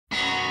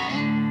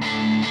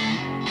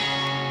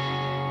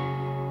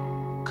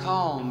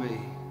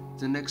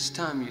the next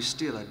time you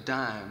steal a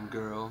dime,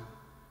 girl.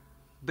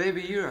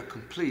 Baby, you're a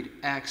complete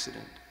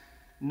accident.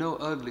 No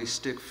ugly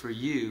stick for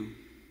you.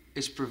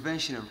 It's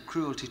prevention of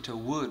cruelty to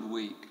Wood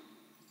Week.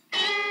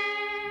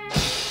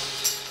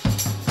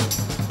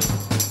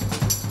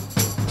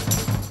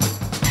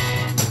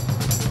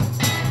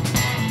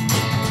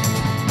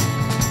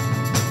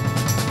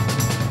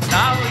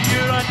 Now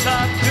you're on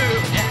top, girl.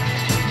 Yeah,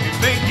 you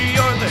think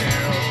you're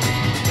there.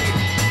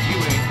 You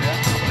ain't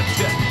there.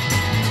 But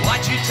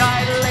watch your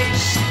tight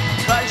lace,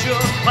 'cause your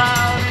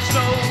cloud is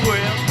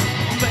nowhere,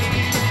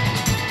 baby.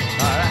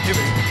 Alright, here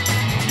we go.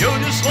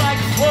 You're just like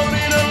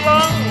floating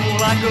along,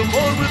 like a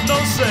boat with no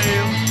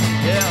sail.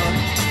 Yeah,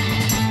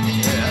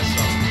 that's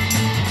all.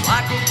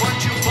 Like a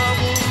bunch of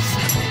bubbles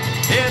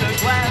in a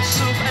glass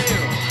of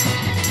ale.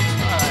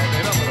 Alright,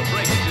 baby, I'm gonna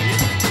break it to you.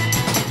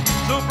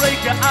 So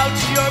break out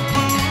your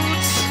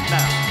boots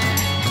now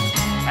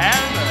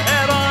and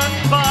head on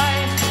by.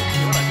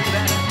 You wanna do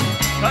that?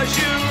 'Cause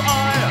you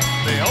are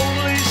the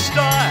only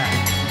star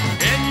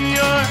in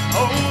your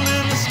own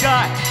little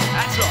sky.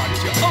 That's right,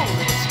 it's your own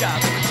little sky,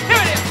 baby.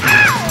 Here it is. Ow!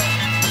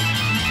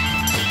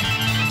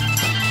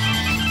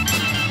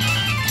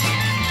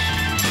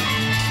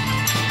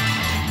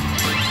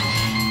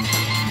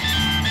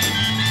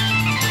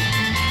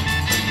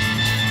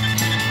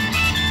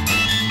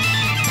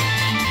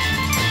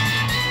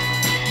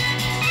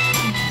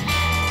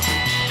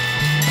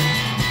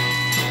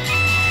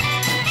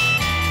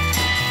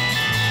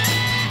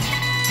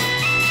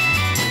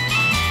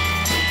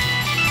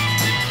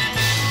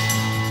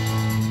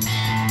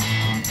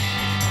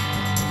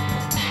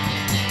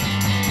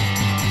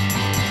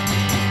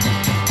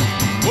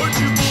 Would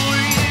you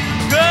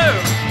believe, girl,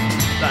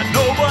 that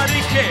nobody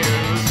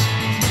cares?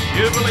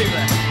 You believe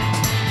that?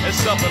 It's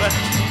something that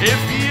if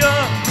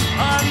you're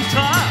on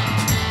time,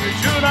 but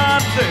you're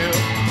not there,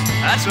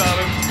 that's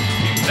all.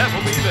 You'll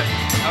never be there.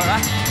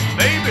 Alright?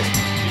 Baby,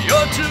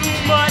 you're too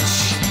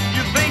much.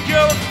 You think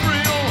you're a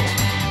thrill.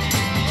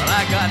 But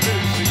I got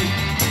news for you.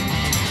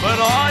 But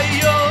all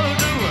you're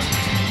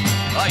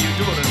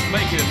doing is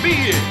making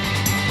me ill.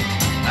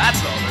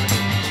 That's all, baby.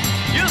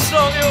 You're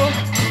so ill.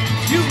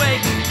 You make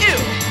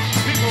ill.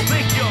 People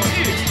think you're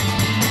ill.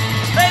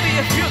 Maybe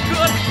if you're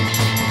good, I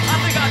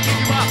think I'll give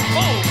you my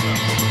phone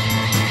number.